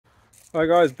Hi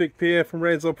guys, Big P here from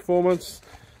Rain's Performance.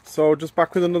 So just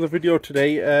back with another video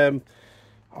today.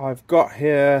 I've got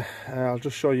here, I'll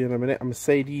just show you in a minute, a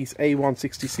Mercedes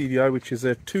A160 CDI, which is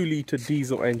a 2-litre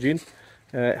diesel engine.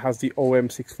 It has the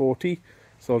om640.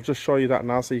 So I'll just show you that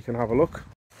now so you can have a look.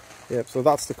 Yep, so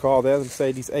that's the car there, the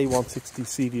Mercedes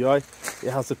A160 CDI.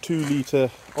 It has a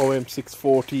 2-litre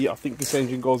om640. I think this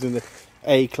engine goes in the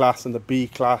A class and the B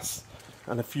class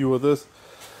and a few others.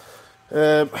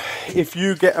 If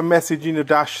you get a message in the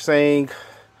dash saying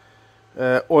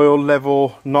oil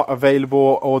level not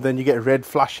available, or then you get red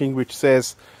flashing which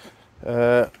says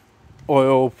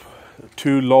oil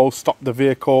too low, stop the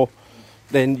vehicle,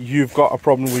 then you've got a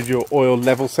problem with your oil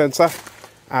level sensor.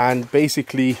 And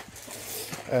basically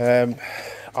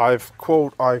I've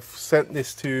sent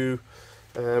this to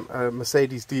a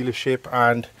Mercedes dealership,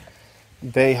 and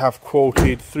they have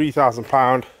quoted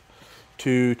 £3,000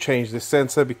 to change this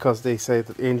sensor, because they say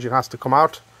that the engine has to come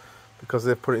out because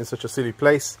they've put it in such a silly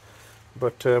place.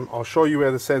 But I'll show you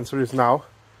where the sensor is now,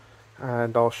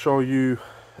 and I'll show you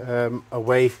a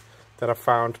way that I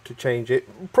found to change it.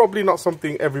 Probably not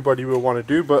something everybody will want to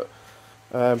do, but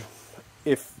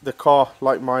if the car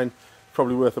like mine,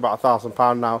 probably worth about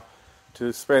 £1,000 now,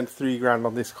 to spend £3 grand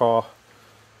on this car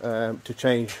to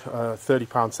change a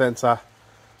 £30 sensor,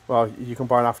 well, you can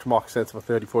buy an aftermarket sensor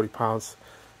for £30–40.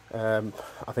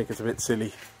 I think it's a bit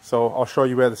silly. So I'll show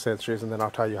you where the sensor is and then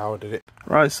I'll tell you how I did it.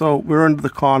 Right, so we're under the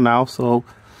car now, so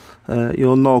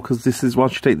you'll know, because this is,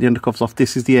 once you take the undercuffs off,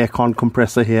 this is the aircon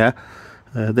compressor here.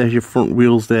 There's your front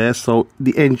wheels there. So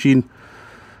the engine,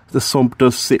 the sump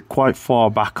does sit quite far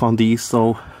back on these.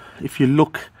 So if you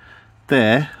look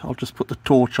there, I'll just put the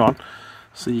torch on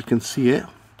so you can see it.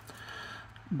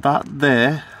 That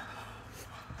there,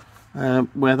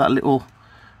 where that little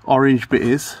orange bit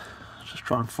is, just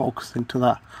try and focus into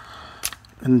that,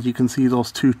 and you can see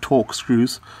those two torque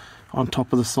screws on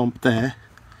top of the sump there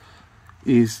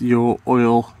is your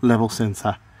oil level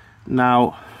sensor.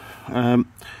 Now I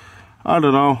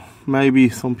don't know, maybe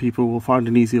some people will find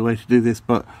an easier way to do this,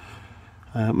 but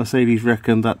Mercedes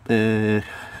reckon that the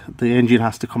engine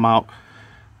has to come out,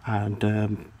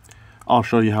 and I'll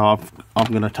show you how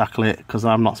I'm going to tackle it, because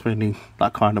I'm not spending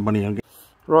that kind of money on it.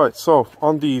 Right, so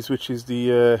on these, which is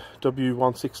the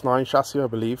W169 chassis, I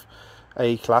believe,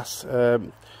 A class,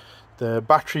 the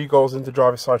battery goes into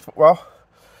driver's side footwell,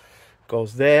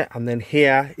 goes there, and then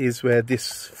here is where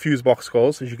this fuse box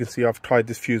goes. As you can see, I've tied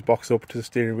this fuse box up to the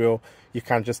steering wheel. You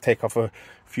can just take off a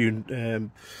few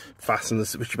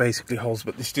fasteners, which basically holds,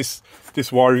 but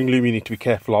this wiring loom you need to be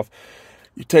careful of.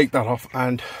 You take that off,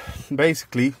 and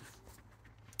basically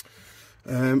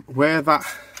where that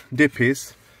dip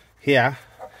is here,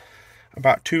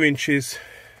 about 2 inches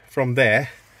from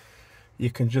there, you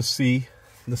can just see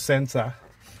the sensor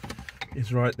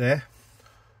is right there.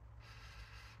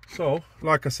 So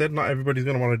like I said, not everybody's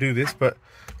going to want to do this, but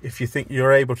if you think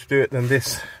you're able to do it, then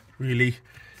this really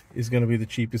is going to be the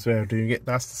cheapest way of doing it.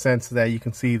 That's the sensor there. You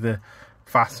can see the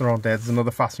fastener on there. There's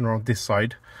another fastener on this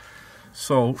side.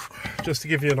 So just to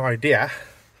give you an idea,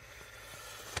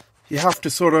 you have to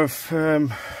sort of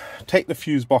take the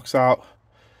fuse box out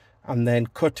and then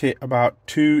cut it about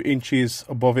 2 inches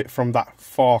above it from that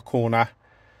far corner.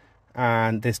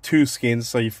 And there's 2 skins,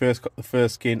 so you first cut the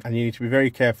first skin, and you need to be very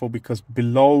careful, because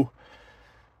below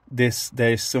this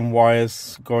there's some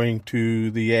wires going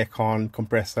to the aircon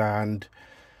compressor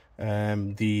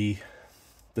and the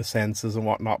sensors and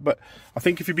whatnot. But I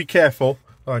think if you be careful,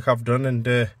 like I've done,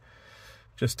 and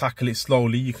just tackle it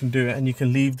slowly, you can do it. And you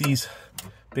can leave these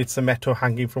bits of metal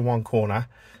hanging from one corner,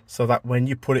 so that when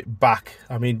you put it back,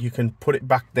 I mean, you can put it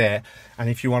back there, and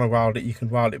if you want to weld it, you can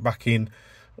weld it back in,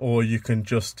 or you can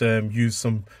just use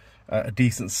some a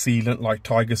decent sealant like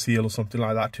Tiger Seal or something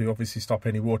like that to obviously stop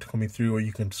any water coming through, or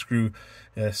you can screw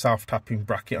a self-tapping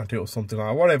bracket onto it or something like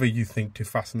that, whatever you think, to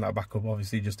fasten that back up,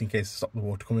 obviously, just in case to stop the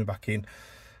water coming back in.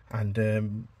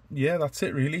 And yeah, that's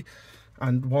it really.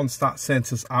 And once that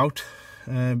sensor's out,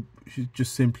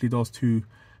 just simply those 2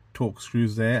 torque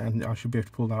screws there, and I should be able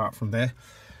to pull that out from there,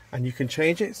 and you can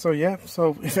change it. So yeah,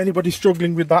 so if anybody's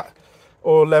struggling with that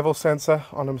oil level sensor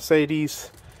on a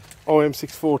Mercedes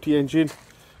om640 engine,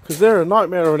 because they're a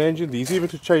nightmare of an engine, these, even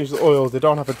to change the oil, they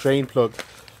don't have a drain plug,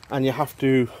 and you have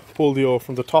to pull the oil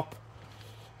from the top.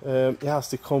 The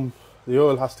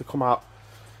oil has to come out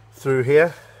through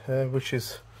here, which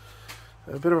is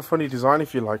a bit of a funny design,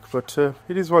 if you like, but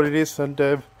it is what it is. And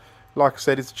like I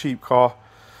said, it's a cheap car.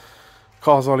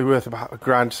 Car's only worth about £1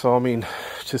 grand, so I mean,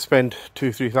 to spend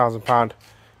 £2–3,000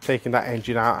 taking that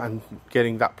engine out and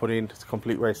getting that put in, it's a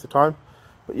complete waste of time.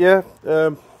 But yeah,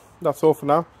 that's all for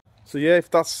now. So yeah,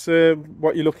 if that's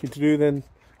what you're looking to do, then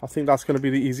I think that's going to be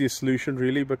the easiest solution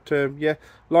really. But yeah,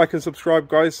 like and subscribe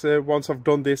guys. Once I've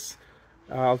done this,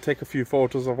 I'll take a few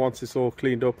photos of once it's all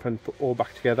cleaned up and put all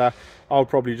back together. I'll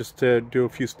probably just do a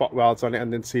few spot welds on it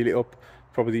and then seal it up.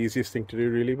 Probably the easiest thing to do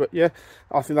really. But yeah,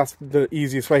 I think that's the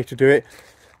easiest way to do it.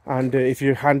 And if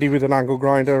you're handy with an angle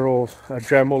grinder or a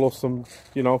Dremel or some,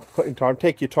 you know, cutting time,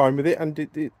 take your time with it, and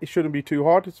it shouldn't be too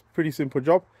hard. It's a pretty simple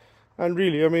job. And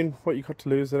really, I mean, what you got to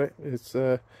lose in it, it's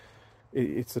a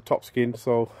top skin,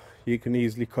 so you can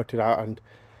easily cut it out and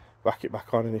whack it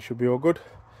back on and it should be all good.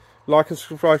 Like and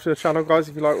subscribe to the channel guys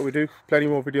if you like what we do. Plenty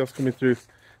more videos coming through.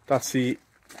 That's the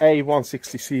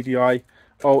A160 CDI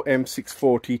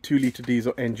om640 2-litre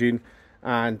diesel engine,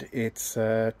 and it's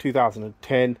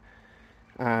 2010,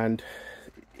 and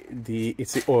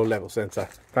it's the oil level sensor.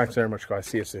 Thanks very much guys,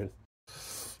 see you soon.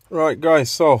 Right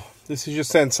guys, so this is your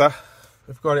sensor.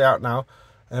 We've got it out now,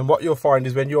 and what you'll find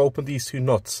is when you open these two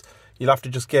nuts, you'll have to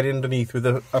just get underneath with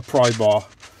a pry bar,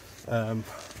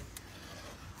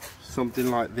 something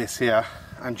like this here,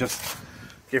 and just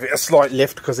give it a slight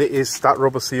lift, because it is that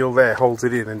rubber seal there holds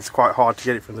it in, and it's quite hard to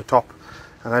get it from the top.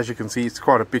 And as you can see, it's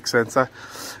quite a big sensor.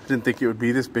 I didn't think it would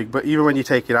be this big, but even when you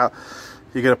take it out,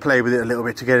 you're going to play with it a little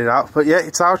bit to get it out. But yeah,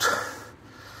 it's out,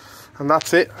 and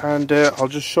that's it. And I'll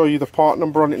just show you the part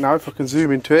number on it now if I can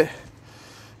zoom into it.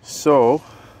 So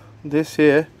this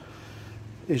here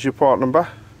is your part number,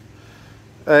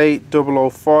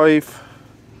 A005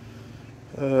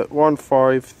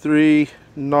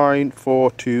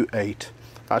 1539428.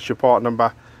 That's your part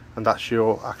number, and that's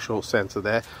your actual sensor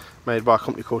there, made by a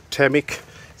company called Temic.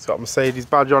 It's got a Mercedes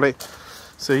badge on it.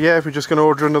 So yeah, if we're just going to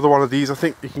order another one of these, I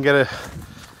think you can get a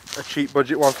cheap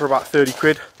budget one for about 30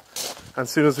 quid. And as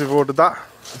soon as we've ordered that,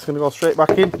 it's going to go straight back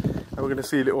in, and we're going to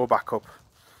seal it all back up.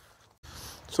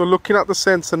 So looking at the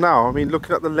sensor now, I mean,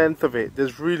 looking at the length of it,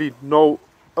 there's really no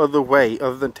other way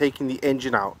other than taking the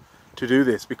engine out to do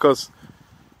this, because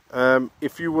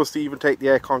if you was to even take the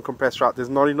aircon compressor out, there's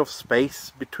not enough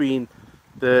space between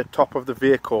the top of the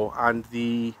vehicle and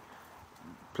the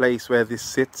place where this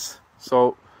sits.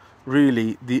 So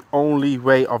really the only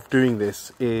way of doing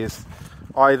this is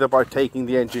either by taking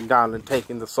the engine down and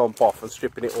taking the sump off and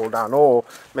stripping it all down, or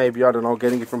maybe, I don't know,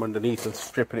 getting it from underneath and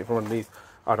stripping it from underneath.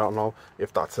 I don't know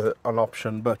if that's an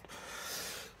option, but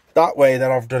that way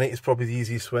that I've done it is probably the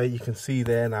easiest way. You can see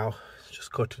there now,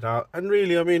 just cut it out. And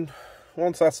really, I mean,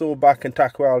 once that's all back and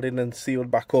tack welded and sealed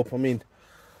back up, I mean,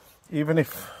 even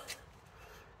if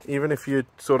you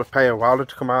sort of pay a welder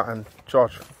to come out and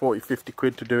charge 40-50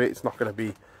 quid to do it, it's not going to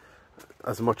be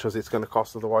as much as it's going to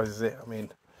cost otherwise, is it? I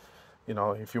mean, you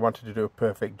know, if you wanted to do a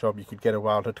perfect job, you could get a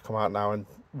welder to come out now and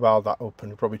weld that up,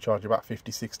 and you'd probably charge about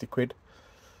 50-60 quid.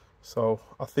 So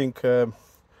I think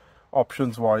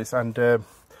options wise, and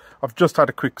I've just had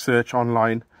a quick search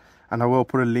online, and I will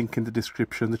put a link in the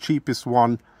description. The cheapest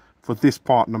one for this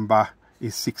part number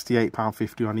is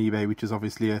 £68.50 on eBay, which is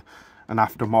obviously an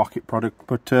aftermarket product.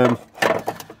 But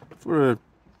for a,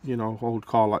 you know, old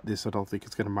car like this, I don't think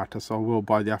it's going to matter. So I will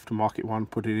buy the aftermarket one,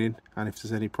 put it in, and if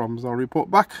there's any problems, I'll report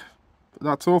back. But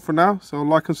that's all for now. So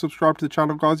like and subscribe to the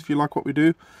channel, guys, if you like what we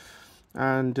do.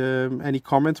 And any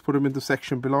comments, put them in the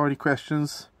section below. Any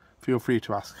questions, feel free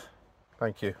to ask.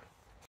 Thank you.